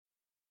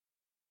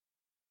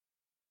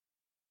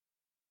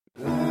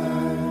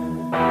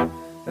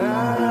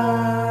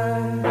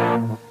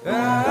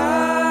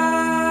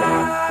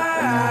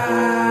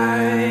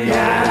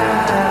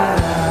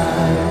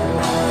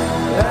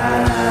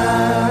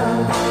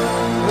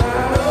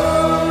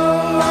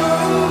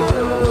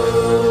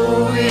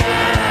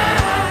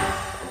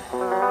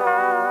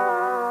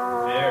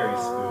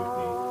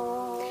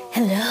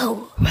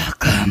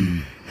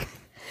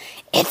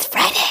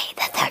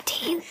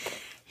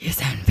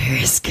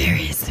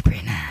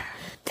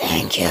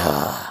Thank you.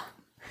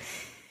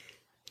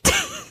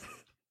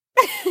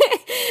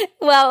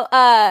 Well,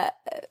 now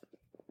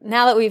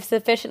that we've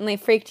sufficiently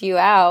freaked you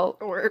out,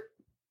 Or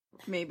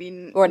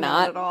maybe or not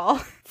not at all.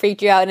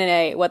 freaked you out in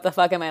a what the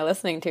fuck am I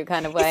listening to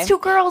kind of way. It's two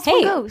girls, Hey.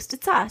 one ghost.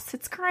 It's us.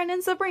 It's Corinne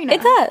and Sabrina.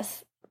 It's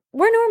us.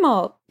 We're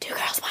normal. 2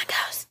 girls, 1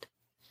 ghost.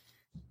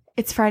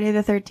 It's Friday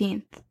the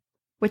 13th,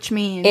 which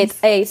means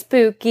It's a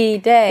spooky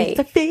day. it's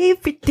a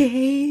favorite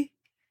day.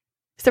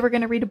 So we're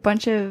going to read a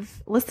bunch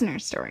of listener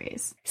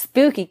stories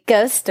Spooky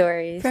ghost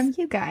stories. from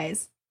you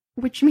guys,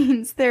 which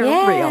means they're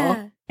Yeah.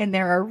 real. And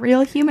there are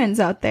real humans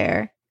out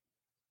there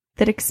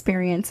that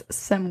experience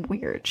some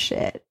weird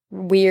shit.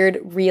 Weird,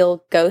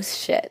 real ghost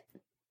shit.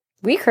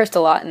 We cursed a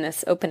lot in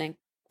this opening.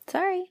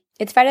 Sorry.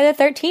 It's Friday the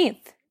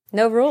 13th.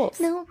 No rules.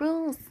 No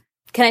rules.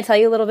 Can I tell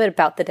you a little bit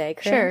about the day,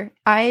 Corinne? Sure.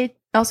 I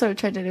also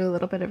tried to do a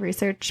little bit of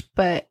research,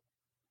 but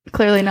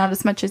clearly not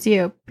as much as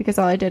you, because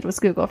all I did was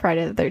Google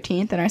Friday the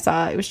 13th and I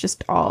saw it was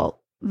just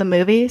all the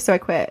movie, so I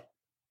quit.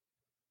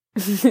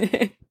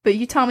 But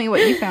you tell me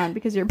what you found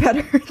because you're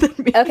better than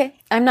me. Okay.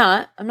 I'm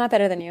not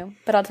better than you,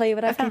 but I'll tell you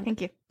what I Okay, found.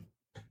 thank you.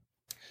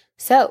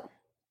 So,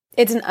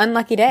 it's an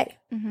unlucky day,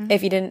 Mhm.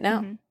 if you didn't know.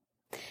 Mhm.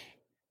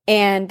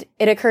 And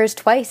it occurs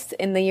twice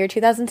in the year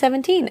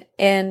 2017.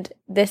 And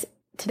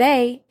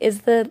today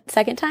is the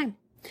second time.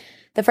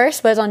 The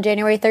first was on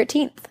January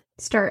 13th.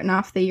 Starting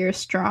off the year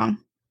strong.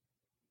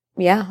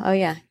 Yeah. Oh,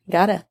 yeah.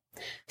 Gotta.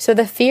 So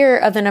the fear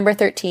of the number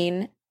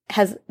 13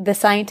 has the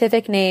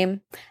scientific name,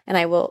 and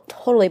I will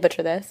totally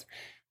butcher this,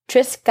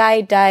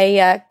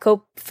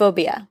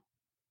 triskaidekaphobia.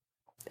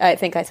 I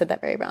think I said that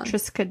very wrong.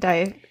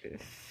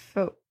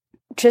 Triskaidekaphobia.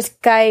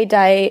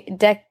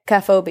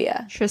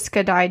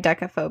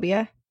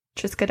 Triskaidekaphobia.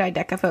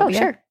 Triskaidekaphobia. Oh,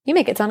 sure. You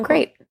make it sound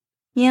great.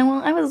 Yeah,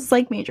 well, I was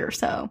like major,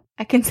 so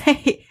I can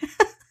say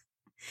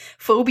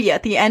phobia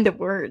at the end of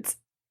words.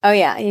 Oh,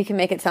 yeah. You can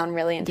make it sound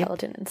really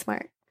intelligent and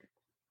smart.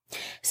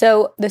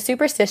 So, the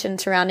superstition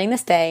surrounding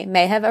this day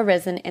may have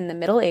arisen in the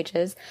Middle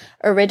Ages,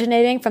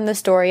 originating from the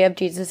story of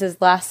Jesus'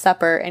 Last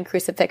Supper and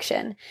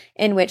crucifixion,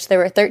 in which there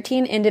were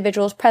 13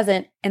 individuals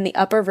present in the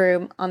upper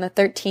room on the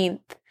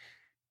 13th,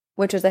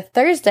 which was a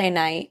Thursday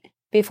night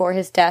before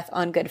his death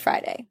on Good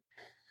Friday.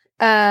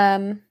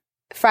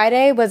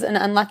 Friday was an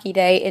unlucky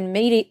day in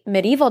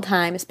medieval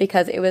times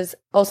because it was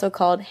also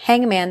called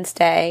Hangman's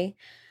Day,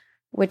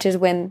 which is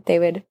when they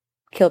would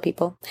kill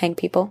people, hang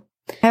people.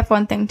 I have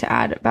one thing to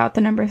add about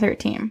the number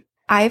 13.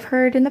 I've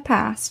heard in the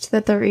past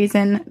that the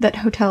reason that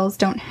hotels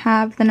don't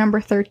have the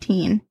number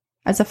 13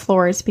 as a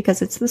floor is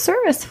because it's the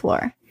service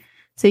floor.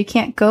 So you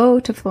can't go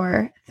to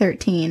floor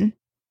 13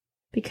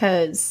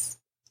 because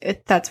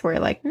that's where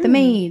like the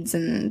maids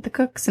and the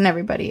cooks and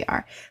everybody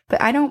are.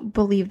 But I don't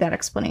believe that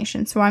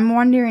explanation. So I'm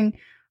wondering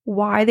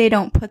why they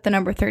don't put the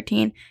number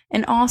 13.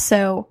 And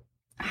also,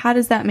 how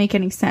does that make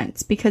any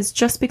sense? Because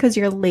just because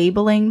you're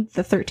labeling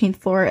the 13th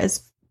floor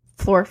as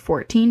floor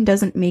 14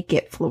 doesn't make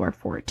it floor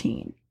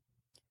 14.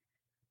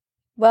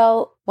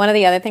 Well, one of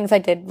the other things I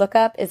did look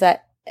up is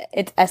that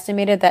it's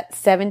estimated that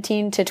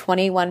 17 to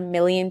 21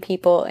 million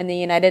people in the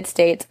United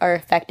States are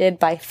affected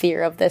by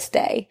fear of this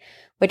day,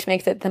 which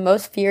makes it the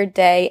most feared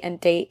day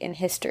and date in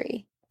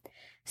history.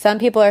 Some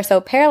people are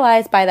so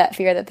paralyzed by that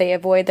fear that they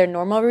avoid their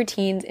normal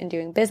routines in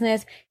doing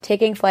business,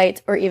 taking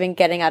flights, or even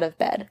getting out of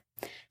bed.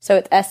 So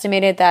it's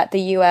estimated that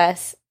the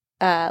U.S.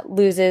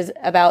 Loses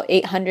about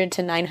 $800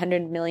 to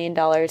 $900 million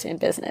in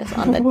business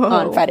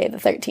on Friday the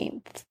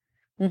 13th.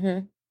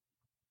 Mm-hmm.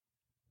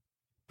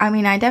 I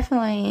mean, I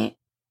definitely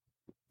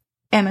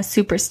am a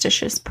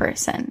superstitious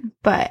person,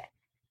 but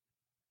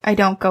I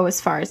don't go as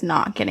far as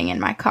not getting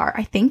in my car.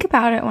 I think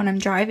about it when I'm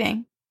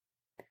driving.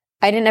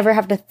 I didn't ever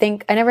have to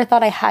think. I never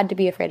thought I had to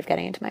be afraid of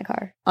getting into my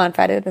car on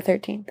Friday the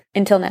 13th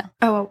until now.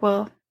 Oh,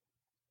 well,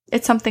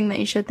 it's something that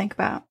you should think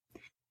about.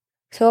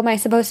 So am I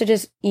supposed to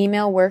just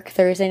email work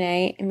Thursday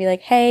night and be like,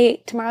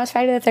 hey, tomorrow's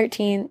Friday the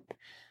 13th.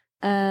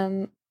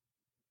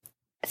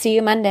 See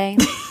you Monday.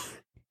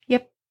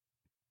 Yep.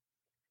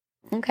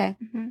 Okay.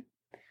 Mm-hmm.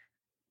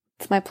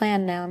 It's my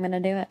plan now. I'm going to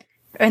do it.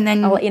 And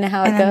then I'll let you know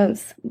how it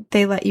goes.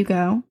 They let you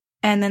go.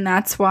 And then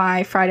that's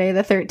why Friday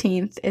the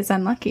 13th is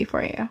unlucky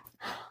for you.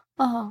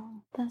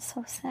 Oh, that's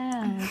so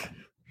sad.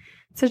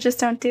 So just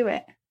don't do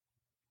it.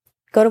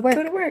 Go to work.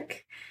 Go to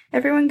work.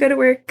 Everyone go to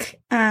work.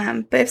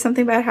 But if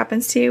something bad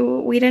happens to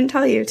you, we didn't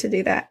tell you to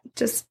do that.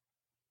 Just,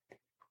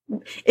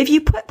 if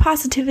you put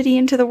positivity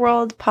into the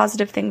world,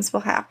 positive things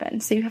will happen.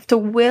 So you have to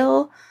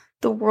will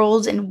the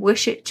world and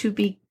wish it to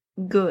be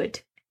good.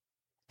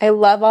 I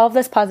love all of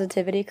this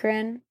positivity,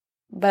 Corinne,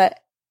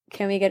 but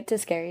can we get to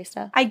scary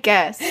stuff? I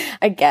guess.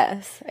 I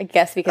guess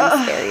we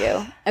can scare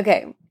you.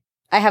 Okay,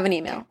 I have an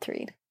email to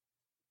read.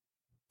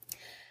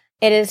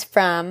 It is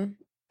from,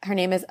 her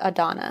name is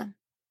Adana.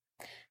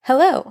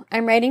 Hello,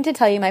 I'm writing to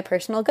tell you my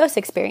personal ghost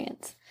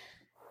experience.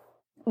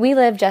 We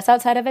live just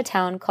outside of a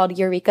town called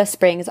Eureka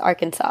Springs,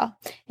 Arkansas.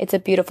 It's a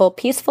beautiful,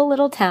 peaceful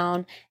little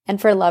town, and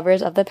for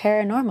lovers of the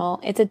paranormal,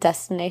 it's a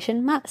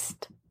destination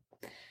must.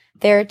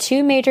 There are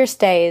 2 major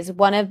stays,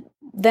 one of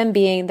them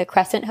being the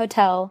Crescent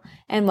Hotel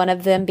and one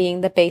of them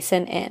being the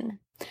Basin Inn.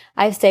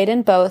 I've stayed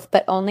in both,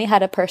 but only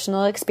had a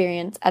personal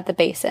experience at the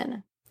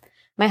Basin.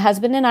 My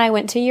husband and I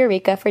went to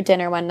Eureka for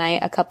dinner one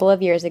night a couple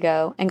of years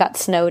ago and got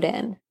snowed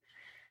in.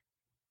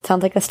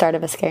 Sounds like the start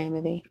of a scary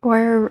movie.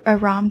 Or a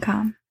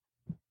rom-com.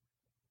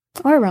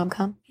 Or a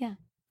rom-com, yeah.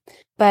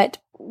 But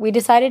we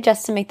decided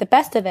just to make the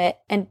best of it,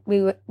 and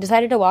we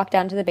decided to walk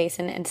down to the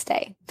Basin and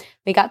stay.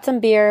 We got some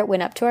beer,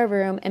 went up to our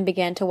room, and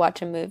began to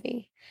watch a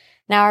movie.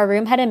 Now, our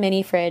room had a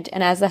mini fridge,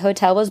 and as the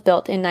hotel was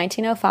built in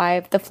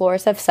 1905, the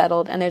floors have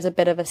settled and there's a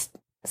bit of a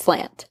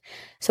slant.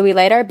 So we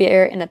laid our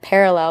beer in a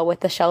parallel with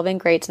the shelving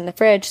grates in the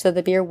fridge so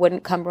the beer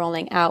wouldn't come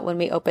rolling out when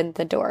we opened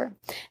the door,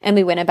 and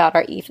we went about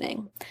our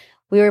evening.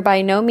 We were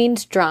by no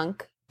means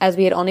drunk, as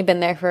we had only been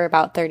there for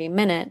about 30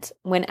 minutes,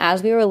 when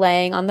as we were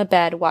laying on the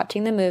bed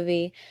watching the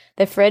movie,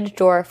 the fridge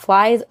door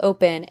flies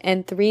open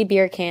and 3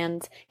 beer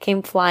cans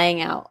came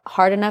flying out,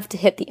 hard enough to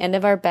hit the end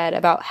of our bed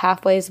about a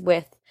hallway's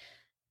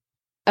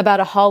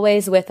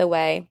width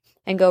away,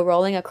 and go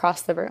rolling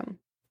across the room.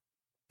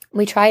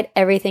 We tried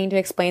everything to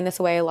explain this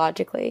away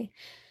logically,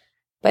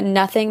 but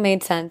nothing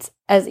made sense,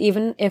 as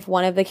even if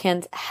one of the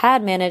cans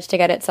had managed to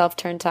get itself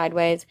turned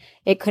sideways,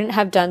 it couldn't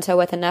have done so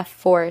with enough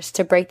force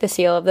to break the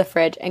seal of the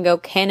fridge and go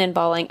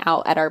cannonballing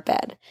out at our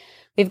bed.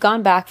 We've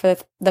gone back for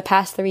the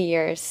past 3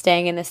 years,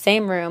 staying in the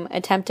same room,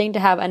 attempting to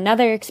have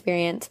another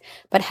experience,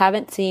 but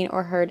haven't seen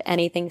or heard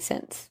anything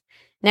since.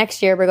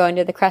 Next year, we're going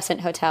to the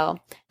Crescent Hotel,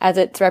 as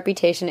its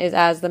reputation is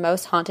as the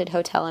most haunted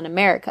hotel in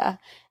America,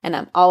 and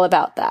I'm all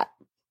about that.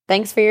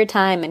 Thanks for your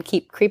time, and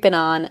keep creeping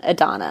on,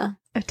 Adana.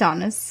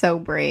 Adana's so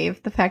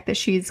brave. The fact that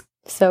she's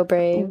so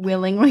brave,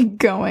 willingly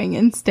going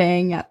and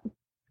staying at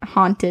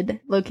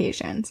haunted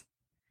locations.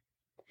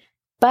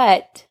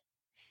 But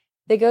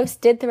the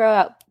ghost did throw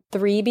out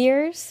 3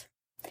 beers,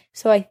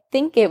 so I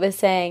think it was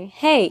saying,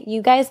 hey,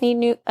 you guys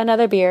need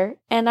another beer,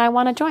 and I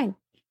want to join.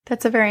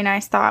 That's a very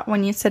nice thought.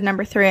 When you said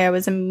number 3, I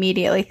was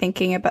immediately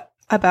thinking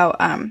about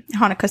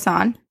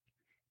Hanako-san.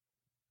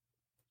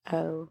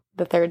 Oh,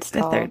 the third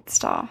stall. The third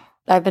stall.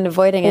 I've been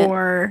avoiding it.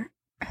 Or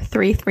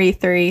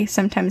 333.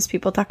 Sometimes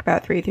people talk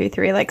about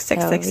 333, like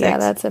 666. Yeah,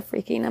 that's a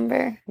freaky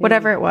number.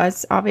 Whatever it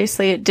was,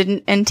 obviously it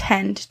didn't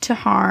intend to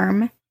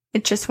harm.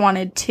 It just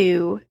wanted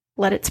to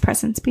let its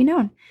presence be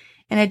known.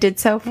 And it did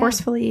so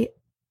forcefully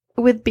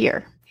with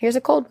beer. Here's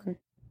a cold one.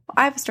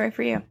 I have a story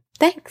for you.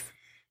 Thanks.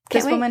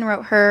 This woman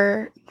wrote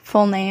her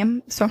full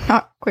name, so I'm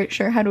not quite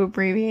sure how to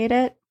abbreviate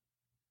it.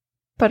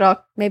 But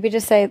I'll maybe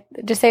just say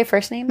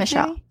first name.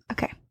 Michelle. Maybe?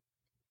 Okay.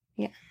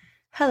 Yeah.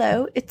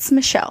 Hello, it's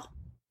Michelle.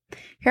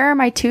 Here are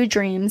my 2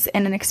 dreams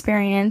and an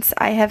experience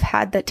I have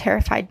had that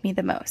terrified me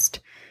the most.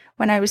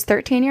 When I was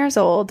 13 years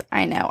old,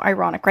 I know,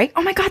 ironic, right?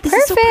 Oh my God, this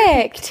is so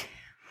perfect.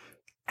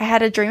 I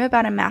had a dream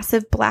about a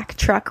massive black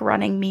truck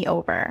running me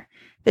over.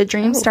 The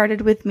dream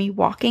started with me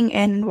walking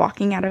in and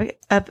walking out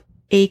of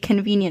a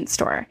convenience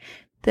store.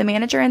 The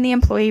manager and the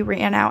employee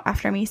ran out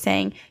after me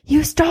saying,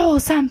 "You stole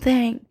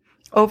something,"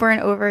 over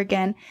and over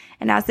again.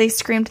 And as they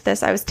screamed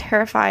this, I was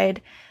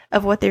terrified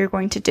of what they were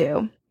going to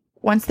do.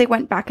 Once they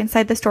went back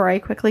inside the store, I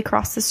quickly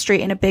crossed the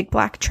street and a big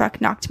black truck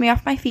knocked me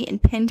off my feet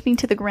and pinned me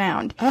to the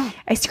ground. Oh.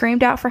 I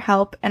screamed out for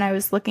help, and I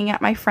was looking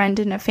at my friend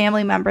and a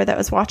family member that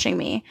was watching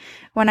me.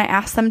 When I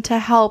asked them to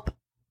help,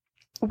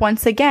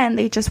 once again,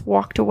 they just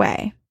walked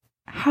away.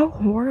 How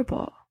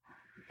horrible.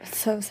 It's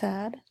so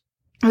sad.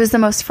 It was the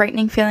most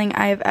frightening feeling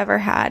I have ever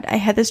had. I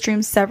had this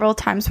dream several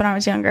times when I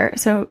was younger.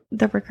 So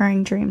the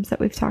recurring dreams that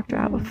we've talked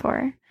about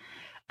before.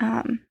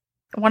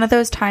 One of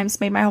those times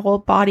made my whole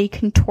body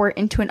contort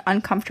into an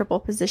uncomfortable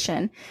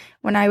position.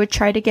 When I would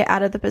try to get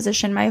out of the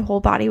position, my whole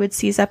body would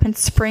seize up and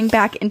spring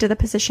back into the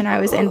position I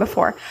was in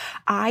before.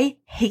 I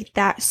hate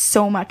that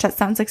so much. That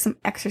sounds like some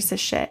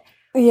Exorcist shit.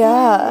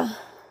 Yeah.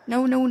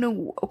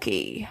 No.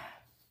 Okay.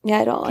 Yeah,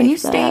 I don't like that. Can you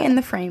stay in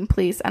the frame,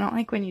 please? I don't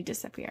like when you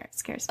disappear. It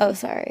scares me. Oh,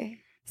 sorry.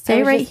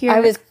 Stay right here.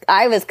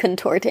 I was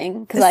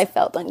contorting because I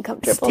felt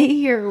uncomfortable. Stay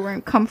here. We're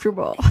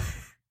uncomfortable.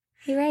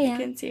 Here I am. I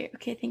can see it.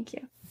 Okay, thank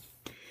you.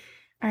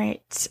 All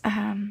right.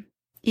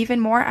 Even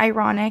more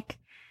ironic,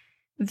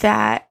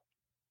 that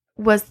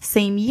was the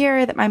same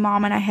year that my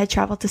mom and I had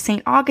traveled to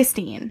St.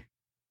 Augustine.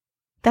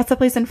 That's a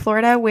place in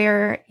Florida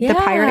where the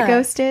pirate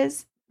ghost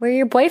is. Where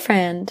your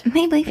boyfriend.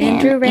 My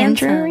boyfriend. Andrew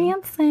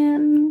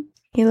Ransom.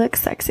 He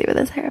looks sexy with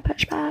his hair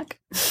pushed back.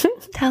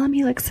 Tell him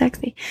he looks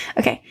sexy.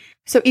 Okay.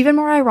 So even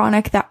more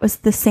ironic, that was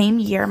the same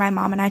year my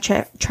mom and I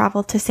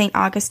traveled to St.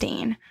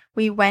 Augustine.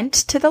 We went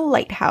to the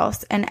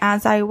lighthouse, and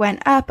as I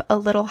went up, a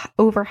little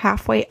over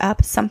halfway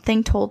up,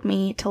 something told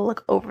me to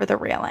look over the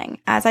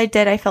railing. As I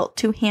did, I felt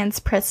 2 hands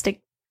pressed. As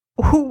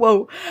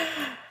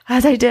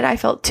I did, I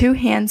felt 2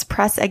 hands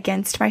press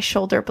against my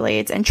shoulder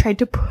blades and tried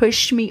to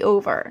push me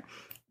over.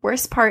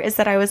 Worst part is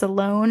that I was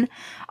alone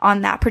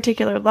on that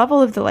particular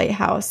level of the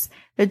lighthouse.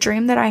 The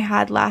dream that I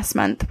had last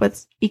month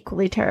was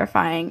equally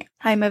terrifying.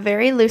 I'm a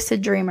very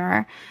lucid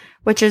dreamer,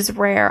 which is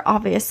rare,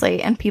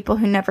 obviously, and people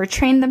who never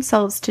trained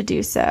themselves to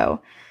do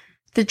so.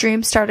 The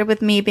dream started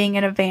with me being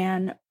in a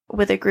van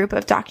with a group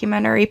of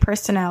documentary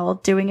personnel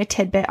doing a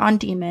tidbit on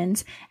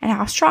demons and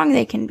how strong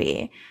they can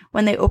be.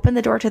 When they opened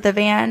the door to the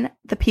van,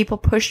 the people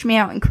pushed me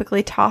out and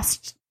quickly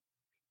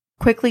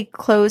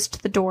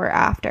closed the door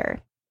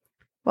after.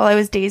 While I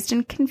was dazed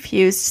and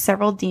confused,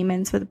 several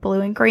demons with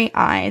blue and gray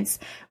eyes,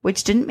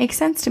 which didn't make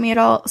sense to me at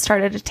all,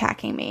 started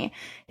attacking me.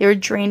 They were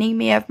draining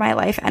me of my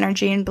life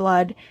energy and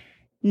blood.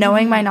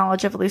 Knowing my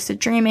knowledge of lucid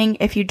dreaming,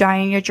 if you die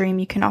in your dream,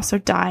 you can also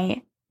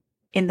die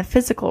in the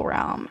physical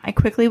realm. I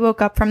quickly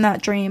woke up from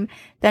that dream,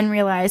 then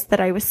realized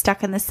that I was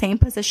stuck in the same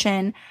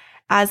position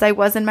as I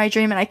was in my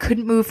dream, and I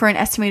couldn't move for an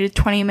estimated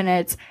 20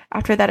 minutes.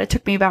 After that, it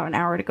took me about an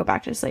hour to go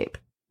back to sleep.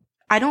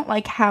 I don't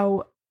like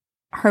how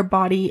her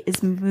body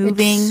is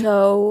moving. It's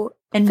so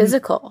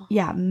physical.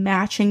 Yeah,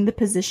 matching the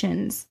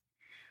positions.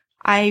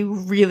 I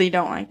really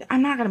don't like that.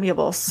 I'm not going to be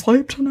able to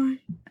sleep tonight.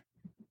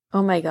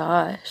 Oh my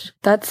gosh.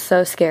 That's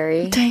so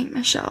scary. Dang,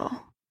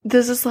 Michelle.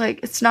 This is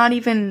like, it's not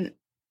even,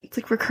 it's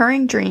like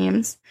recurring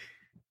dreams,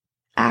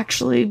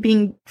 actually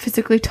being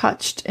physically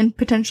touched and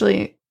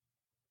potentially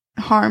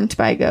harmed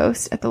by a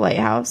ghost at the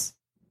lighthouse.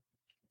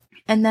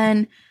 And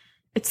then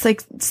it's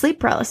like sleep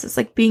paralysis,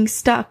 like being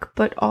stuck,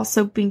 but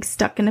also being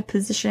stuck in a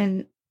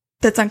position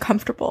that's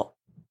uncomfortable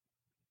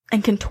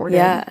and contorted.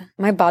 Yeah,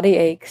 my body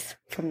aches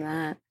from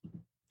that.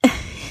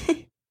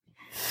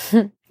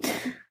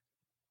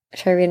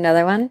 Should I read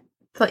another one?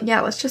 But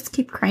yeah, let's just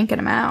keep cranking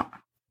them out.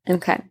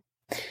 Okay.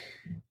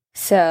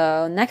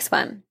 So, next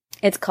one.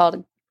 It's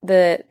called,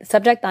 the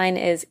subject line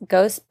is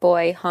Ghost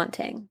Boy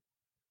Haunting.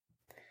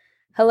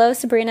 Hello,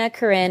 Sabrina,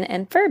 Corinne,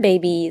 and fur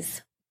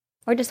babies.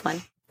 Or just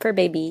one. Fur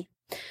baby.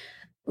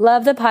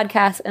 Love the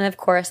podcast and, of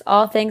course,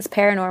 all things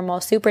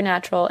paranormal,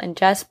 supernatural, and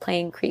just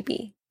plain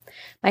creepy.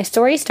 My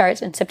story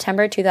starts in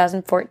September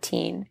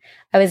 2014.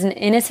 I was an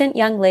innocent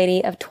young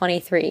lady of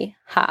 23.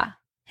 Ha.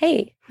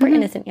 Hey, we're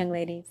innocent young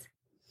ladies.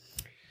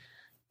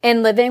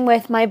 And living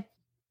with my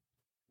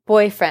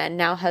boyfriend,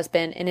 now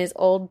husband, in his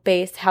old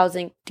base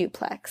housing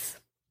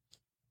duplex.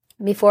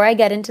 Before I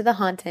get into the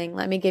haunting,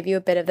 let me give you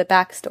a bit of the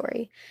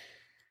backstory.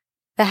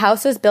 The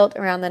house was built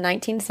around the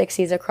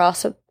 1960s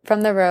across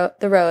from the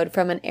road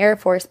from an Air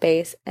Force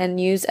base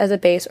and used as a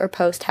base or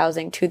post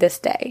housing to this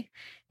day.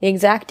 The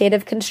exact date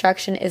of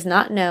construction is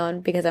not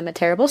known because I'm a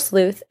terrible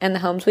sleuth and the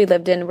homes we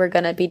lived in were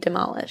going to be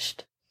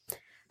demolished.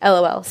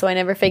 LOL, so I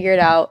never figured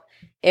out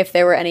if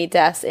there were any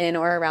deaths in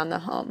or around the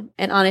home.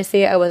 And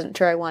honestly, I wasn't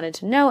sure I wanted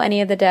to know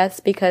any of the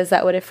deaths because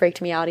that would have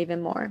freaked me out even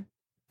more.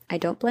 I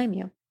don't blame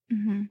you.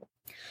 Mm-hmm.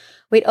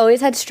 We'd always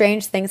had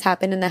strange things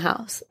happen in the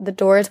house. The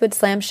doors would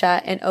slam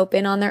shut and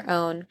open on their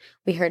own.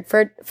 We heard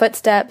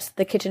footsteps,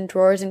 the kitchen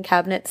drawers and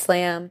cabinets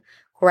slam,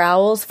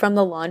 growls from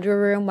the laundry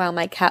room while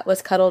my cat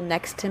was cuddled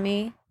next to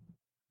me.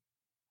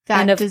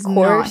 That does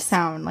not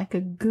sound like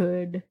a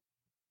good...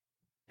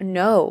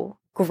 No.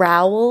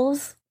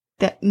 Growls?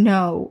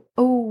 No.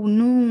 Oh,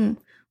 no.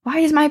 Why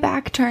is my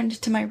back turned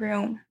to my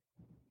room?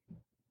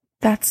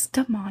 That's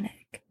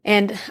demonic.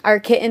 And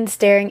our kitten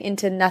staring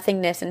into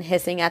nothingness and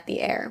hissing at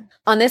the air.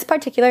 On this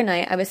particular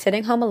night, I was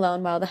sitting home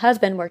alone while the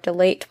husband worked a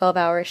late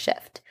 12-hour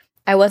shift.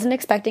 I wasn't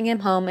expecting him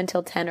home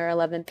until 10 or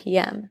 11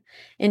 p.m.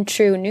 In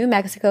true New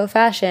Mexico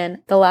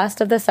fashion, the last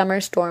of the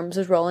summer storms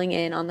was rolling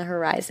in on the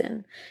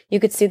horizon.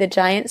 You could see the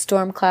giant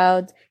storm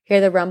clouds,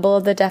 hear the rumble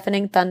of the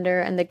deafening thunder,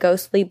 and the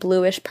ghostly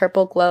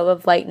bluish-purple glow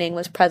of lightning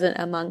was present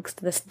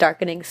amongst this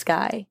darkening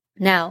sky.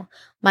 Now,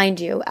 mind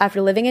you,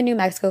 after living in New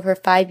Mexico for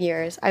 5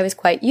 years, I was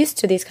quite used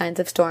to these kinds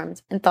of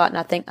storms and thought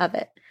nothing of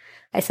it.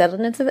 I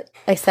settled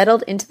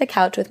into the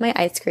couch with my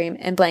ice cream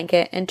and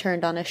blanket and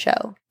turned on a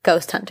show,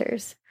 Ghost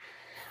Hunters.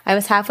 I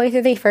was halfway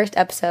through the first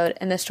episode,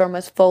 and the storm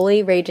was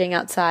fully raging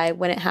outside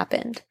when it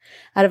happened.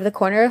 Out of the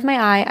corner of my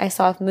eye, I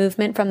saw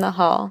movement from the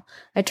hall.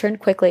 I turned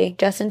quickly,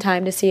 just in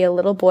time to see a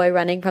little boy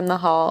running from the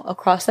hall,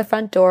 across the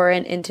front door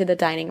and into the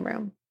dining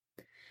room.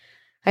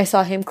 I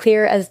saw him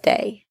clear as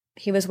day.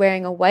 He was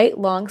wearing a white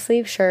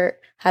long-sleeve shirt,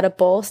 had a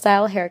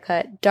bowl-style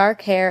haircut,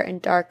 dark hair,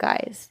 and dark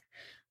eyes.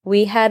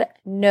 We had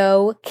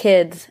no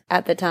kids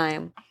at the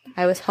time.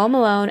 I was home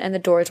alone, and the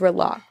doors were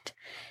locked.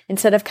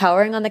 Instead of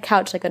cowering on the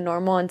couch like a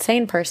normal and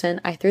sane person,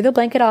 I threw the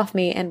blanket off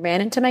me and ran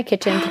into my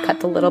kitchen to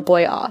cut the little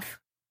boy off.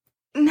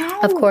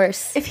 No. Of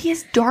course. If he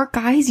has dark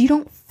eyes, you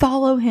don't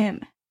follow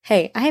him.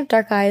 Hey, I have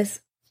dark eyes.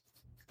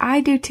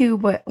 I do too,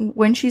 but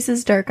when she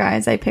says dark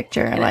eyes, I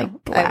picture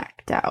like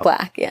blacked out.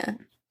 Black, yeah.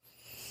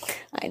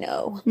 I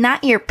know.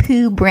 Not your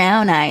poo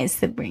brown eyes,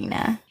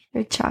 Sabrina.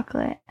 They're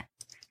chocolate.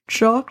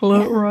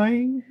 Chocolate, yeah.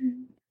 Right?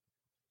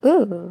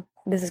 Ooh,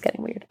 this is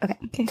getting weird.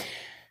 Okay.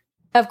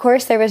 Of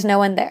course, there was no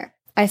one there.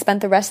 I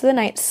spent the rest of the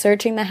night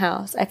searching the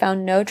house. I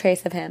found no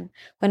trace of him.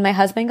 When my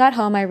husband got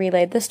home, I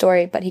relayed the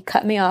story, but he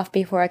cut me off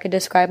before I could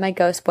describe my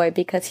ghost boy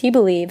because he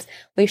believes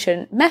we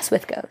shouldn't mess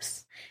with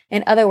ghosts.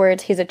 In other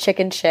words, he's a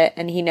chicken shit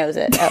and he knows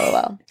it,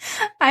 LOL.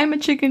 I'm a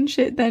chicken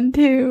shit then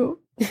too.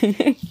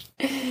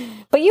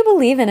 But you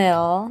believe in it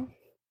all.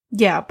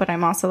 Yeah, but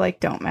I'm also like,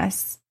 don't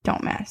mess.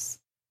 Don't mess.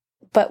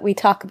 but we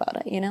talk about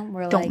it, you know?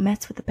 We're Don't like,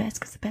 mess with the best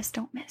because the best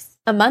don't miss.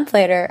 A month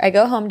later, I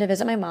go home to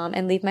visit my mom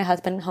and leave my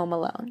husband home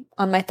alone.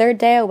 On my third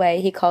day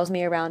away, he calls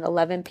me around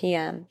 11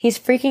 p.m. He's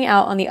freaking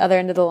out on the other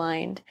end of the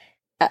line.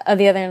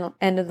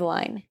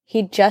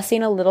 He'd just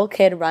seen a little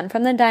kid run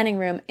from the dining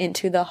room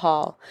into the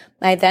hall.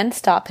 I then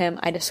stop him.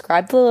 I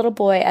describe the little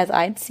boy as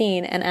I'd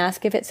seen and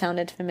ask if it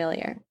sounded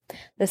familiar.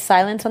 The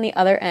silence on the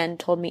other end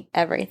told me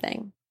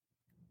everything.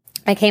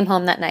 I came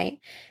home that night.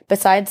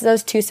 Besides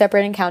those 2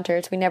 separate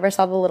encounters, we never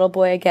saw the little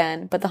boy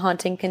again, but the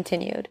haunting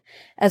continued.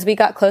 As we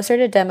got closer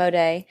to demo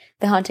day,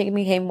 the haunting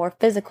became more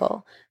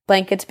physical.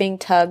 Blankets being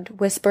tugged,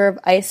 whisper of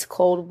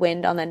ice-cold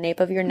wind on the nape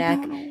of your neck,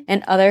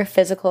 and other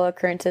physical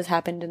occurrences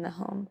happened in the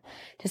home.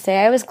 To say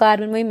I was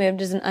glad when we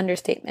moved is an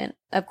understatement.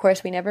 Of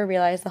course, we never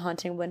realized the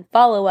haunting would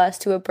follow us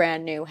to a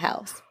brand new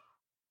house.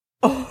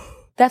 Oh.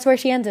 That's where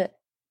she ends it.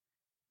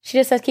 She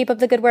just says, keep up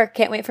the good work.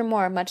 Can't wait for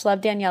more. Much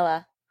love,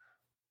 Daniela.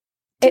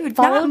 Dude,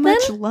 not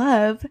much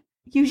love.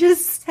 You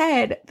just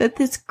said that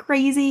this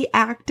crazy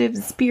active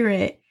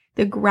spirit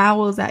that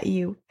growls at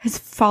you has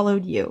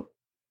followed you.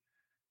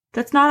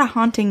 That's not a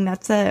haunting.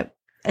 That's a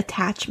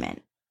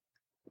attachment.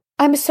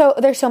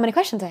 There's so many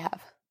questions I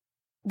have.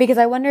 Because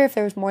I wonder if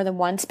there's more than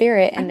one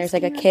spirit and there's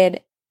like a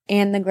kid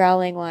and the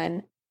growling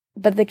one.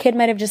 But the kid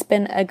might have just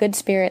been a good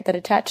spirit that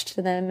attached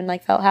to them and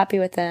like felt happy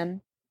with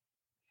them.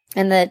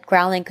 And the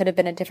growling could have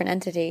been a different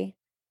entity.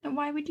 And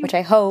why would you? Which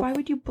I hope. Why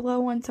would you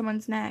blow on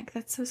someone's neck?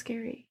 That's so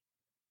scary.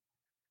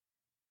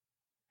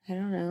 I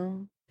don't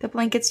know. The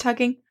blanket's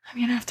tugging. I'm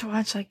gonna have to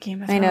watch like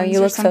Game of Thrones. I know, you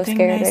look so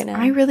scared right now.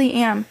 I really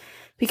am.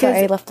 Because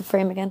Sorry, I left the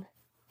frame again.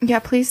 Yeah,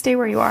 please stay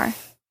where you are.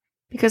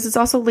 Because it's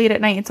also late at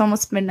night. It's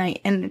almost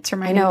midnight, and it's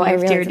reminding me of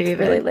Dear David. It's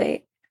really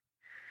late.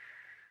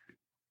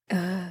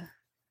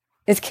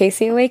 Is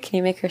Casey awake? Can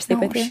you make her sleep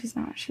with you? No, she's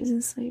not. She's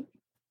asleep.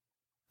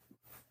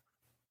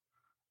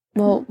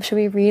 Well, should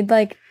we read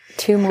like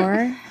 2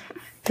 more?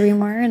 3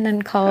 more and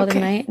then call it a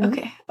night?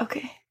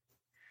 Okay.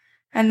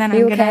 And then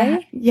you I'm gonna...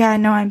 okay? Yeah,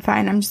 no, I'm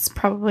fine. I'm just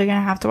probably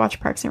gonna have to watch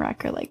Parks and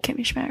Rec or like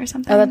Kimmy Schmidt or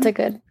something. Oh,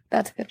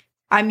 that's good.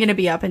 I'm gonna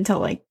be up until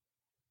like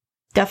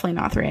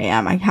definitely not 3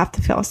 a.m. I have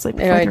to fall asleep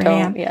before 3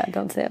 a.m. Yeah,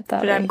 don't stay up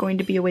that But late. I'm going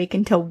to be awake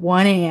until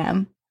 1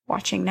 a.m.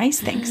 watching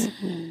nice things.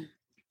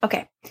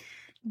 Okay.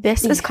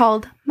 This is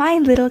called My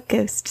Little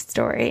Ghost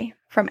Story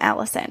from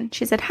Allison.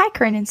 She said, "Hi,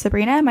 Corinne and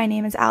Sabrina. My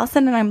name is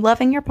Allison, and I'm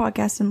loving your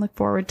podcast and look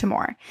forward to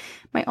more.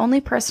 My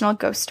only personal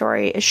ghost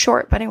story is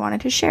short, but I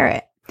wanted to share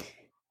it.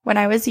 When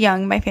I was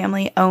young, my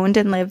family owned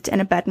and lived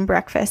in a bed and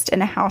breakfast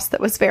in a house that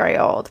was very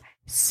old.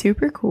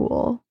 Super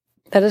cool.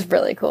 That is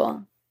really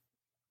cool.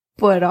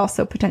 But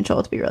also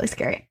potential to be really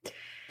scary.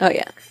 Oh,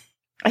 yeah.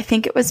 I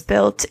think it was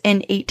built in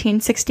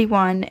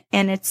 1861,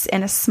 and it's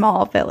in a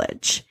small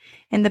village.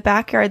 In the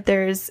backyard,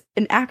 there's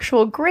an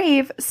actual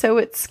grave, so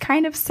it's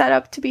kind of set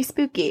up to be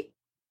spooky.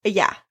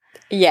 Yeah.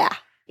 Yeah,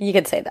 you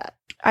could say that.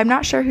 I'm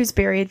not sure who's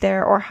buried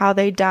there or how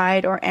they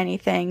died or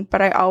anything,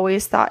 but I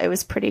always thought it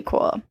was pretty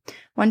cool.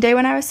 One day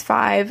when I was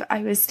 5,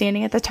 I was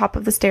standing at the top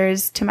of the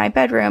stairs to my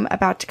bedroom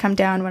about to come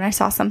down when I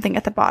saw something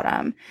at the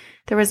bottom.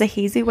 There was a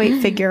hazy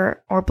white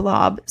figure or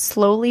blob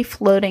slowly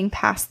floating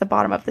past the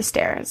bottom of the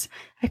stairs.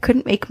 I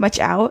couldn't make much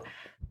out,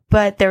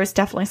 but there was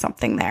definitely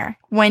something there.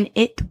 When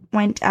it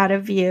went out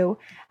of view,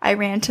 I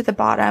ran to the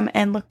bottom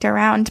and looked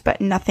around, but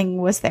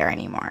nothing was there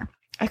anymore.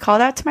 I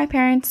called out to my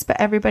parents,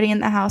 but everybody in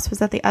the house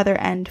was at the other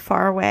end,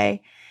 far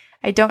away.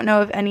 I don't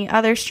know of any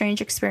other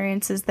strange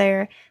experiences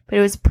there, but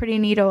it was a pretty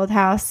neat old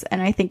house,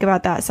 and I think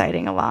about that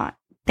sighting a lot.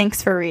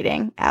 Thanks for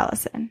reading,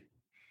 Allison."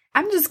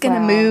 I'm just going to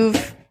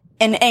move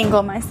and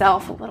angle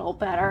myself a little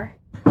better.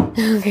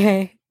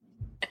 Okay.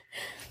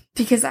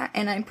 Because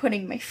I'm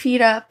putting my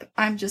feet up.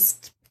 I'm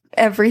just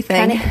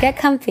everything. Get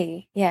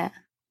comfy. Yeah.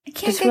 I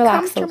can't just get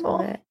relax comfortable. a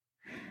little bit.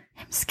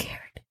 I'm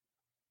scared.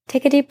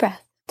 Take a deep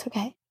breath. It's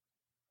okay.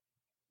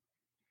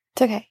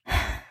 It's okay.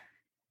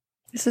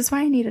 This is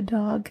why I need a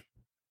dog.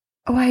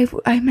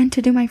 Oh, I meant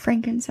to do my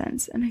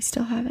frankincense, and I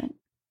still haven't.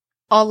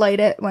 I'll light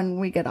it when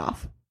we get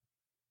off.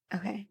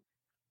 Okay.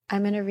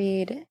 I'm going to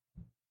read...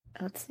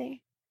 Let's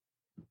see.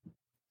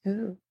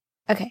 Ooh.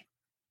 Okay.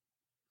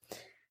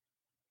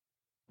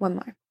 1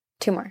 more.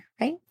 2 more,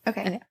 right?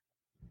 Okay.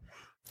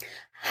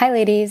 Hi,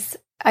 ladies.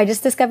 I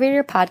just discovered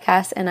your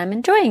podcast, and I'm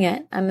enjoying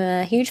it. I'm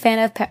a huge fan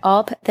of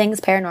all things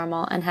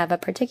paranormal and have a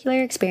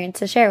particular experience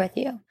to share with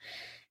you.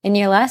 In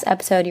your last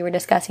episode, you were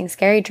discussing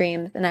scary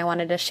dreams, and I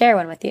wanted to share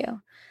one with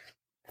you.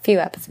 A few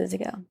episodes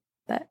ago,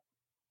 but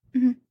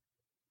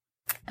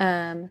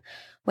when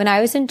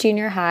I was in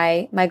junior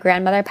high, my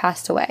grandmother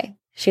passed away.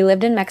 She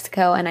lived in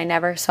Mexico, and I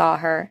never saw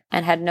her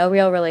and had no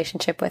real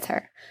relationship with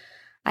her.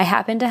 I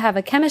happened to have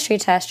a chemistry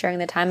test during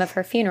the time of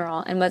her funeral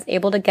and was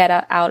able to get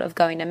out of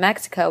going to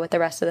Mexico with the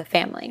rest of the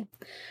family.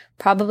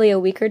 Probably a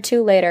week or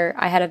 2 later,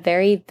 I had a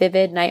very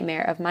vivid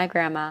nightmare of my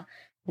grandma,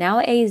 now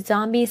a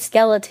zombie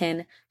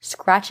skeleton,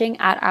 scratching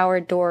at our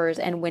doors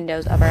and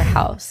windows of our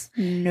house.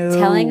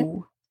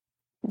 No.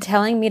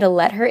 telling me to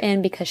let her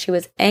in because she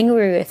was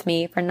angry with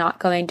me for not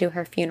going to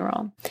her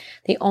funeral.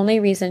 The only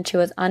reason she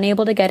was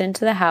unable to get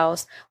into the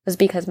house was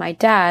because my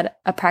dad,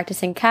 a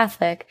practicing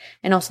Catholic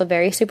and also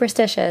very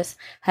superstitious,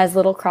 has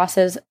little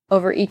crosses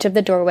over each of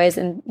the doorways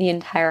in the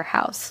entire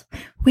house.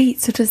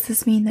 Wait, so does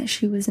this mean that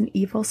she was an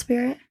evil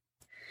spirit?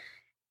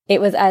 It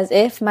was as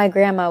if my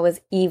grandma was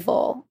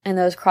evil and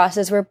those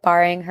crosses were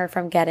barring her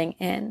from getting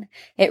in.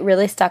 It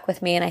really stuck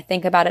with me, and I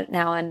think about it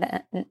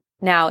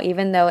now,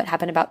 even though it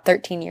happened about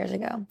 13 years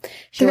ago.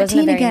 She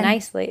wasn't a very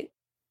nice lady.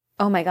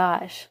 Oh my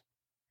gosh.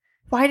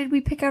 Why did we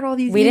pick out all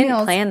these We emails?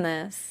 didn't plan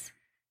this.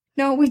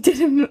 No, we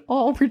didn't at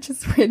all. We're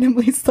just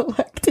randomly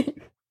selecting.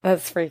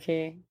 That's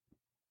freaky.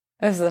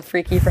 This is a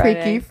Freaky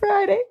Friday. Freaky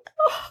Friday.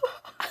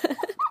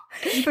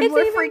 Even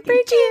more freaky.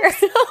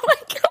 Freakier. Oh my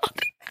god.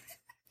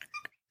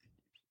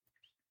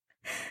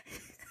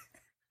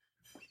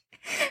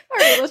 All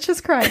right, let's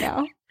just cry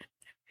now.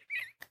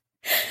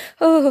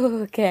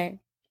 Oh, okay.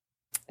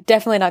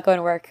 Definitely not going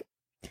to work.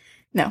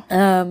 No.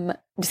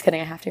 Just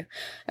kidding. I have to.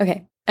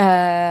 Okay.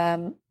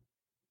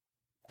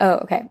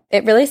 Okay.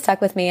 It really stuck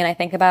with me, and I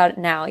think about it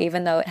now,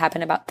 even though it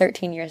happened about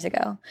 13 years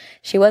ago.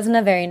 She wasn't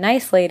a very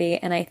nice lady,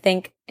 and I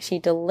think she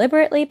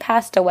deliberately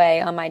passed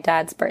away on my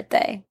dad's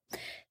birthday.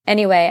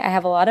 Anyway, I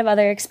have a lot of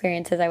other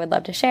experiences I would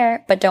love to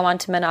share, but don't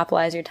want to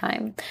monopolize your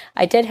time.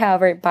 I did,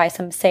 however, buy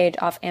some sage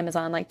off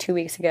Amazon like 2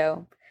 weeks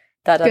ago.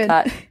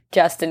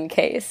 Just in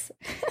case.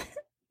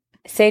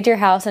 Sage your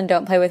house and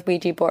don't play with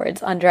Ouija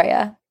boards,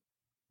 Andrea.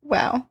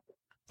 Wow.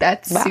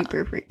 That's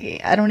super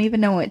freaky. I don't even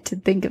know what to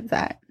think of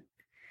that.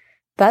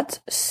 That's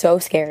so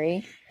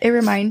scary. It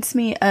reminds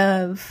me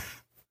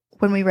of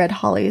when we read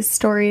Holly's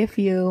story a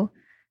few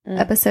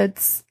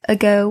episodes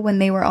ago when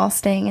they were all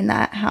staying in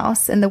that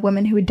house and the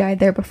woman who had died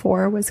there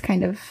before was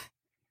kind of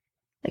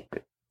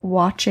like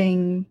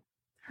watching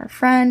her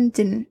friend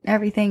and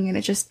everything, and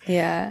it just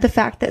the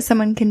fact that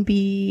someone can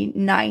be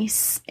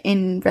nice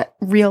in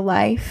real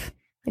life,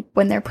 like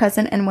when they're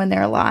present and when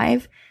they're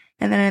alive,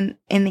 and then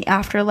in the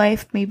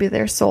afterlife maybe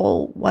their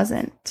soul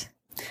wasn't.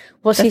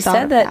 Well, she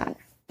said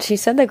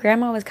that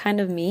grandma was kind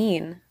of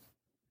mean.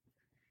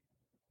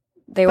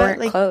 They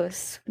weren't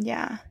close.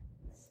 Yeah.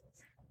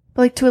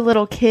 But like to a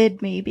little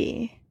kid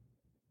maybe.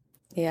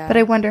 Yeah. But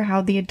I wonder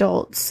how the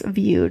adults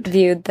viewed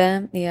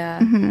them. Yeah.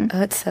 Mm-hmm.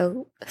 Oh, it's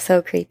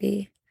so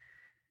creepy.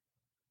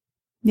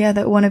 Yeah,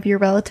 that one of your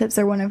relatives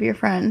or one of your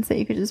friends that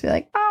you could just be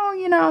like,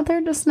 oh,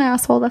 they're just an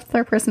asshole. That's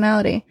their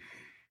personality.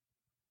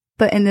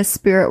 But in the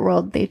spirit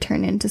world, they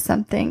turn into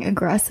something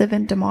aggressive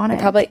and demonic.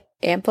 It probably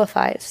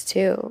amplifies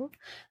too.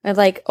 And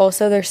like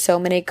also there's so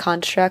many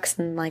constructs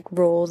and like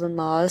rules and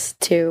laws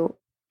to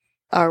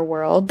our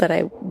world that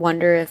I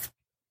wonder if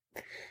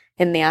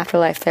in the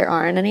afterlife there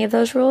aren't any of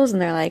those rules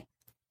and they're like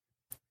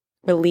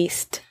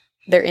released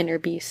their inner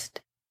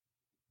beast.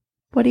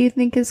 What do you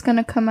think is going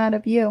to come out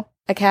of you?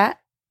 A cat?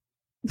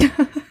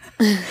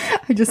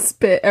 I just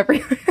spit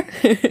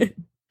everywhere.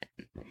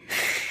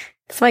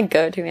 It's my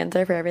go-to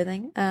answer for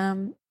everything.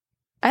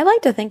 I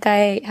like to think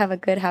I have a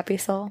good, happy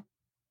soul.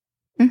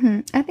 Mm-hmm.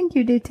 I think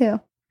you do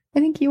too. I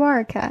think you are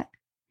a cat.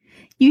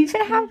 You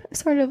even have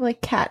sort of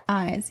like cat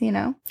eyes,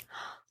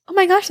 Oh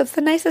my gosh, that's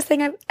the nicest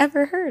thing I've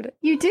ever heard.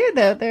 You do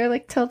though. They're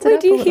like tilted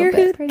up a little bit. Do you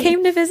hear who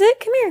came to visit?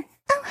 Come here.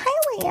 Oh,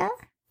 hi, Leah.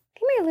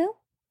 Come here, Lou.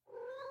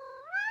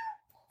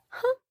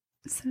 Huh?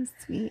 So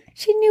sweet.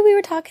 She knew we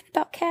were talking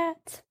about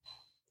cats.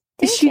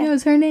 She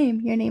knows her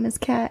name. Your name is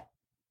Cat.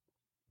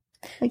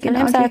 Like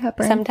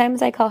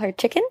sometimes I call her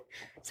Chicken.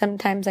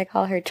 Sometimes I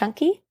call her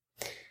Chunky.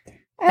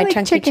 My like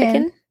chunky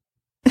chicken.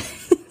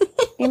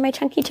 You're my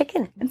chunky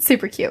chicken. It's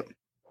super cute.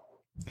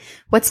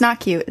 What's not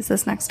cute is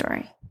this next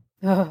story.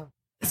 Oh.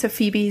 So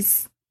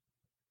Phoebe's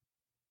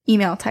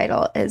email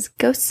title is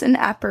Ghosts and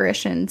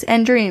Apparitions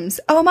and Dreams.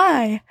 Oh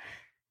my!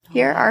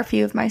 Here are a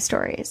few of my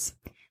stories.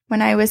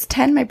 When I was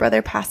 10, my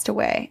brother passed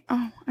away.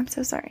 Oh, I'm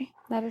so sorry.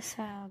 That is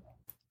sad.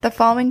 The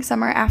following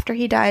summer after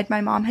he died, my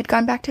mom had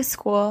gone back to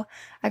school.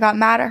 I got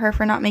mad at her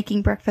for not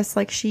making breakfast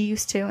like she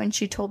used to, and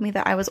she told me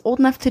that I was old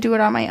enough to do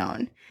it on my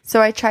own.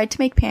 So I tried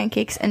to make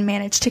pancakes and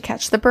managed to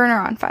catch the burner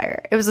on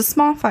fire. It was a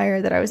small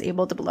fire that I was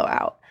able to blow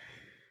out.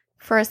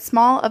 For as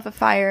small as the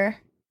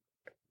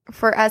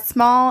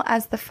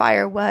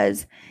fire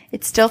was,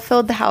 it still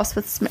filled the house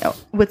with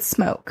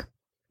smoke.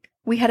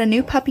 We had a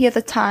new puppy at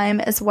the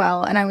time as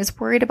well, and I was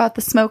worried about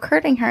the smoke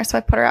hurting her, so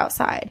I put her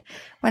outside.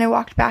 When I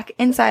walked back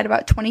inside,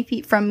 about 20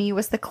 feet from me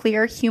was the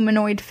clear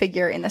humanoid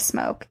figure in the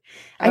smoke.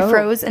 I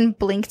froze and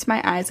blinked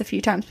my eyes a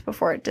few times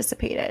before it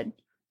dissipated.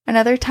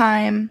 Another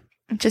time,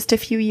 just a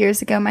few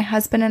years ago, my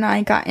husband and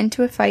I got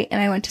into a fight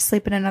and I went to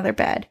sleep in another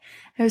bed.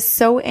 I was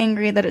so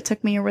angry that it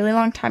took me a really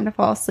long time to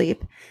fall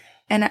asleep.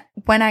 And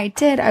when I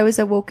did, I was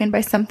awoken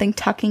by something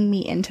tucking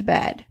me into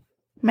bed.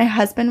 My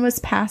husband was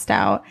passed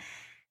out,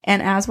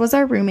 and as was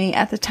our roommate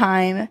at the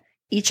time,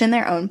 each in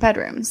their own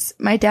bedrooms.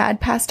 My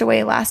dad passed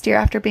away last year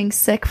after being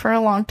sick for a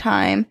long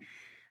time.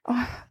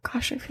 Oh,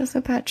 gosh, I feel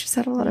so bad. She's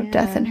had a lot of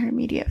death in her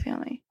immediate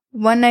family.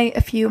 One night,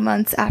 a few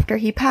months after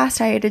he passed,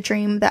 I had a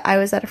dream that I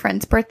was at a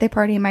friend's birthday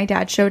party and my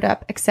dad showed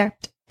up,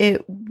 except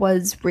it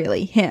was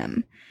really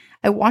him.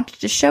 I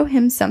wanted to show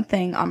him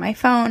something on my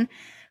phone,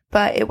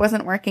 but it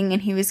wasn't working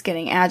and he was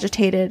getting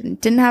agitated and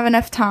didn't have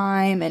enough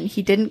time and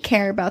he didn't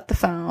care about the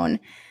phone.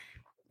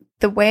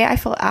 The way I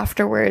felt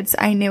afterwards,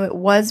 I knew it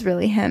was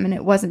really him and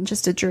it wasn't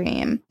just a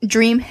dream.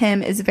 Dream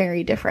him is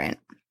very different.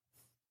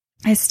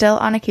 I still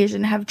on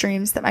occasion have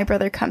dreams that my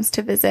brother comes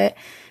to visit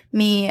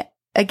me.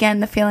 Again,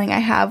 the feeling I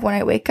have when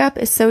I wake up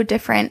is so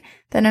different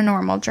than a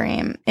normal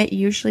dream. It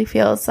usually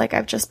feels like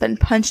I've just been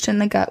punched in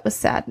the gut with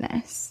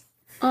sadness.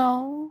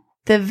 Oh.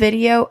 The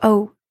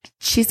video,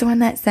 she's the one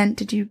that sent,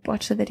 did you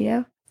watch the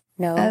video?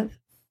 No.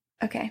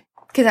 Okay.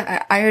 Because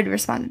I already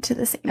responded to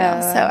this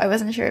email, so I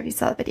wasn't sure if you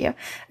saw the video.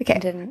 Okay. I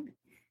didn't.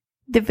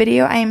 The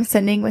video I am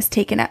sending was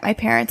taken at my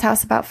parents'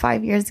 house about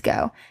 5 years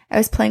ago. I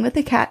was playing with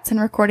the cats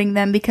and recording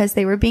them because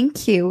they were being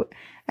cute.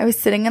 I was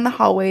sitting in the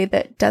hallway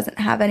that doesn't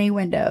have any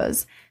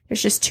windows.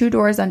 There's just 2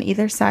 doors on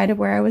either side of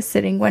where I was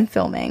sitting when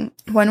filming.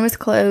 One was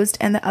closed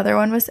and the other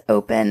one was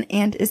open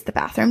and is the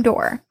bathroom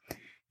door.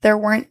 There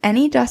weren't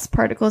any dust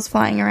particles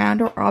flying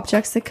around or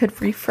objects that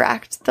could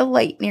refract the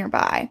light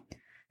nearby.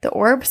 The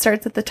orb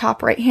starts at the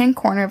top right-hand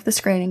corner of the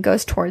screen and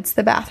goes towards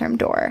the bathroom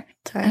door.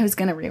 Sorry. I was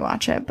going to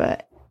rewatch it,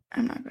 but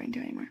I'm not going to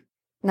anymore.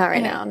 Not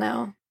right now,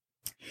 no.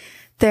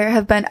 There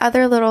have been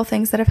other little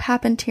things that have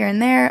happened here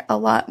and there, a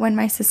lot when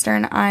my sister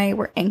and I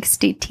were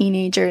angsty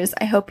teenagers.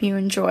 I hope you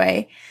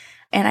enjoy,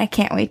 and I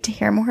can't wait to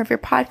hear more of your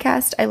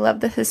podcast. I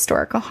love the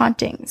historical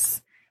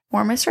hauntings.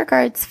 Warmest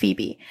regards,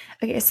 Phoebe.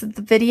 Okay, so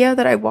the video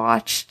that I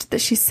watched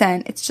that she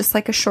sent, it's just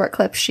like a short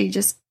clip. She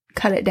just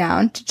cut it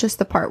down to just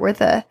the part where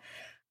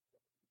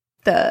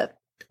the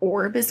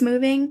orb is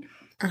moving.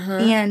 Uh-huh.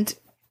 And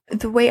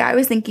the way I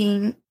was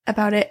thinking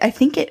about it, I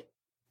think it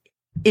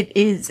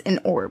is an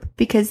orb,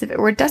 because if it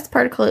were a dust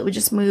particle, it would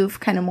just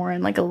move kind of more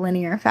in like a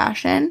linear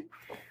fashion,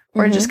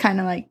 or just kind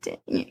of like,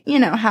 you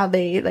know, how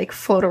they like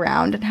float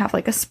around and have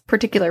like a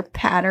particular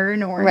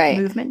pattern or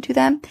movement to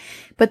them.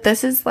 But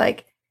this is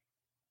like,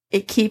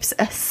 it keeps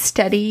a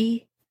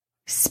steady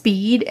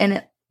speed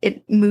and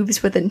it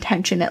moves with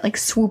intention. It like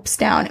swoops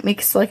down. It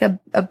makes like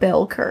a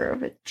bell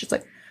curve. It just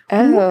like,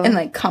 and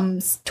like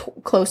comes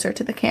closer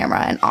to the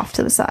camera and off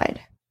to the side.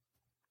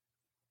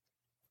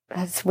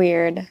 That's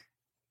weird.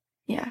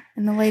 Yeah.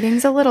 And the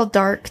lighting's a little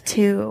dark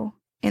too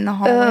in the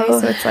hallway.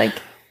 So it's like,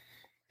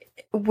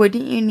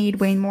 wouldn't you need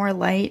way more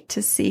light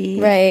to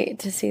see? Right.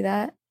 To see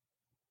that?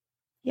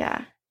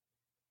 Yeah.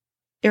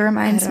 It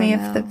reminds me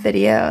of the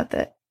video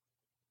that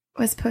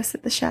was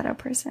posted, the shadow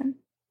person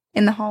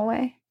in the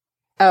hallway.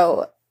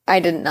 Oh, I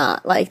did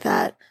not like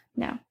that.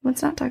 No,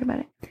 let's not talk about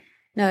it.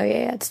 No,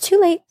 yeah, it's too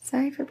late.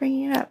 Sorry for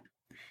bringing it up.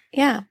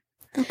 Yeah.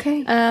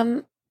 Okay.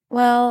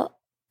 Well,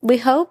 we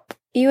hope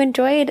you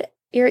enjoyed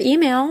your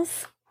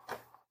emails.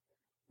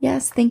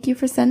 Yes, thank you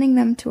for sending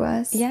them to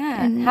us.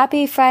 Yeah. And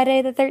happy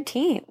Friday the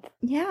 13th.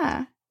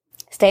 Yeah.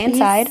 Stay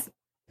inside.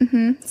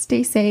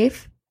 Stay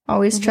safe.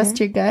 Always trust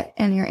your gut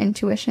and your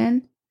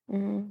intuition.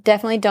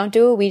 Definitely don't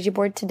do a Ouija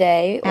board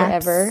today or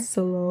ever.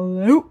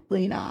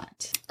 Absolutely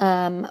not.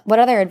 What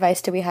other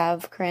advice do we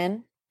have,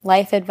 Corinne?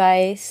 Life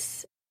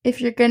advice? If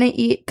you're going to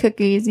eat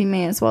cookies, you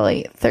may as well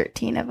eat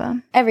 13 of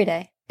them. Every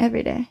day.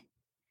 Every day.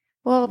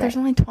 Well, there's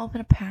only 12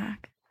 in a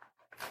pack.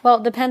 Well,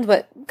 it depends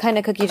what kind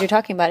of cookies you're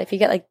talking about. If you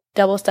get like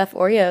double stuffed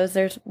Oreos,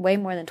 there's way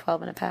more than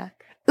 12 in a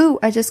pack. Ooh,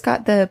 I just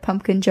got the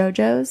pumpkin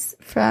JoJo's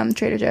from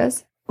Trader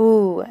Joe's.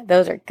 Ooh,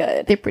 those are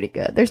good. They're pretty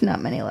good. There's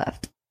not many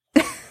left.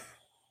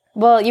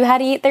 Well, you had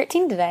to eat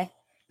 13 today.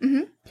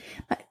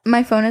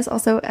 My phone is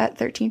also at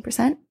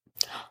 13%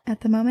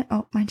 at the moment.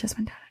 Oh, mine just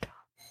went down at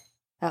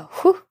 12.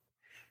 Oh, whew.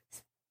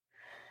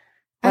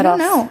 I don't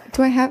know.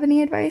 Do I have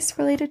any advice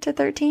related to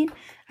 13?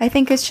 I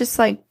think it's just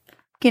like,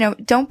 you know,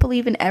 don't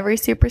believe in every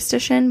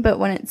superstition, but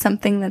when it's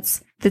something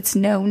that's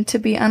known to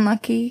be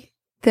unlucky,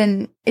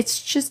 then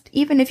it's just,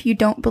 even if you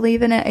don't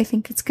believe in it, I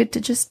think it's good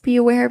to just be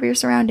aware of your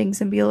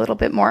surroundings and be a little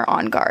bit more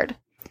on guard.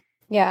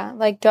 Yeah,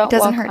 like don't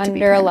walk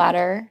under a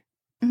ladder.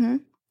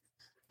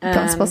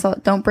 Don't spill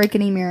salt. Don't break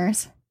any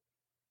mirrors.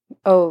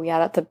 Oh, yeah,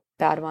 that's a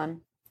bad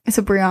one.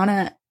 So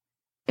Brianna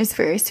is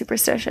very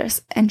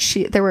superstitious, and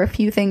there were a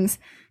few things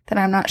that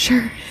I'm not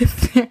sure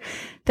if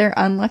they're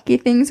unlucky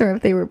things or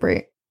if they were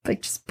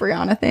just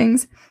Brianna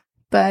things.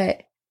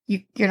 But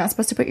you're not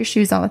supposed to put your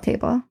shoes on the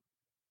table.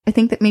 I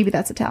think that maybe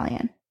that's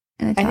Italian.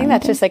 I think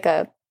that's just like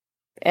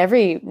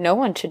no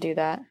one should do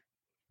that.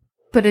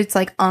 But it's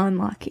like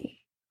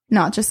unlucky,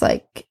 not just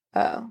like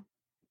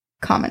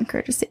common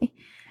courtesy.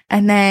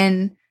 And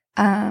then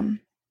I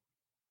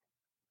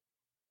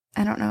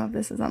don't know if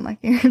this is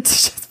unlucky or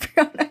it's just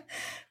Brianna,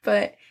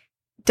 but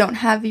don't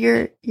have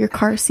your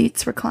car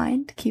seats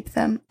reclined. Keep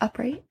them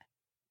upright.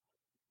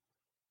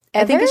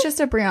 Ever? I think it's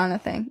just a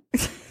Brianna thing.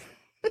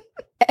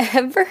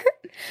 Ever?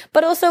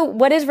 But also,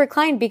 what is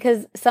reclined?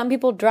 Because some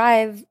people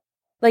drive,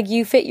 like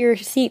you fit your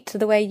seat to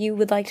the way you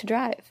would like to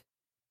drive.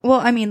 Well,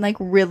 I mean, like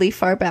really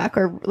far back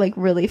or like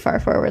really far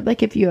forward.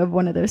 Like if you have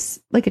one of those,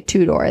 like a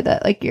 2-door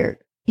that like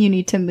you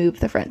need to move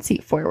the front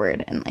seat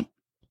forward and like.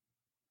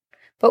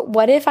 But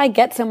what if I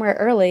get somewhere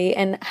early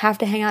and have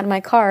to hang out in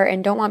my car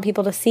and don't want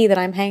people to see that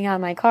I'm hanging out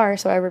in my car,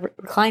 so I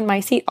recline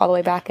my seat all the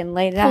way back and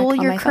lay it back on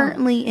my you're phone?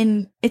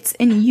 currently it's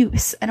in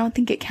use. I don't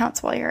think it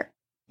counts while you're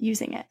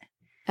using it.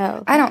 Oh,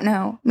 okay. I don't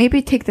know.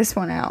 Maybe take this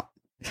one out.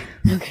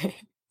 Okay.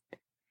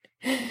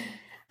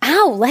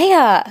 Ow,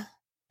 Leia!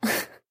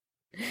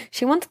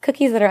 She wants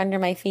cookies that are under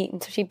my feet,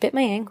 and so she bit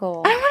my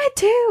ankle. I want it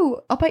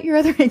too. I'll bite your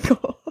other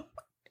ankle.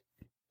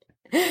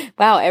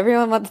 Wow,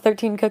 everyone wants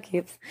 13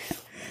 cookies.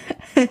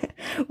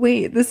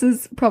 Wait, this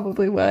is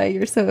probably why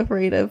you're so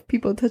afraid of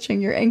people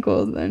touching your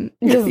ankles and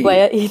your Just feet.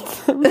 Leia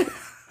eats them.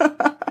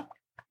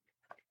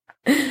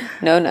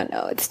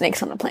 No. It's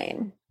snakes on a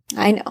plane.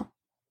 I know.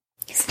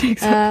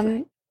 Snakes on a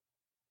plane.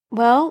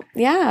 Well,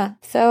 yeah.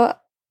 So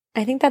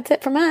I think that's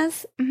it from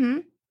us. Mm-hmm.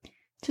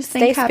 Just Stay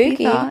think happy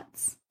spooky.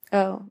 thoughts.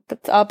 Oh,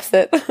 that's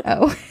opposite.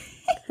 Oh.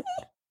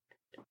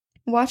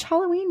 Watch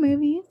Halloween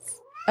movies.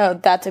 Oh,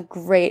 that's a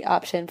great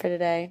option for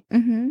today.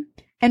 Mm-hmm.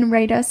 And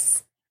write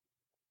us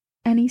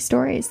any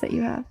stories that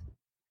you have.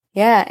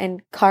 Yeah,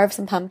 and carve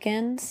some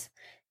pumpkins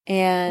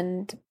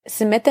and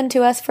submit them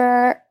to us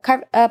for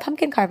our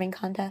pumpkin carving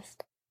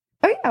contest.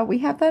 Oh, yeah, we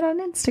have that on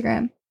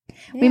Instagram.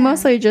 Yeah. We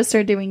mostly just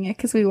are doing it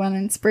because we want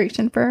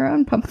inspiration for our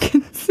own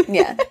pumpkins.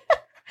 Yeah.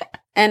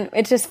 And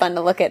it's just fun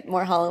to look at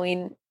more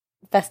Halloween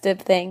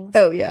festive things.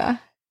 Oh, yeah.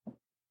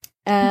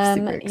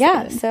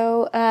 Yeah,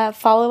 so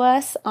follow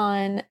us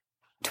on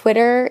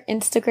Twitter,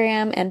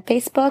 Instagram, and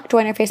Facebook.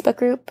 Join our Facebook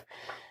group.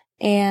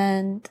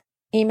 And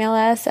email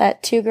us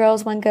at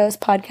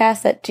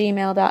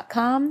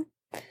twogirlsoneghostpodcast@gmail.com.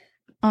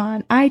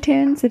 On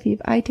iTunes, if you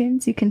have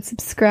iTunes, you can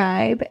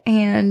subscribe.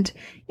 And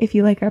if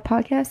you like our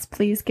podcast,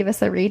 please give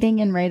us a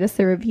rating and write us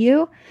a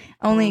review.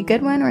 Only a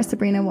good one or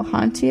Sabrina will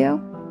haunt you.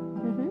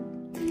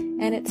 Mm-hmm.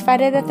 And it's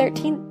Friday the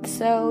 13th,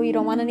 so you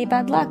don't want any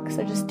bad luck.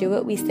 So just do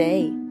what we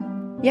say.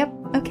 Yep.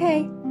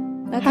 Okay.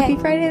 Happy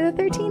Friday the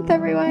 13th,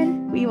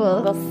 everyone.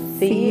 We'll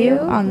see you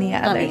on the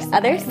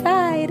other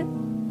side.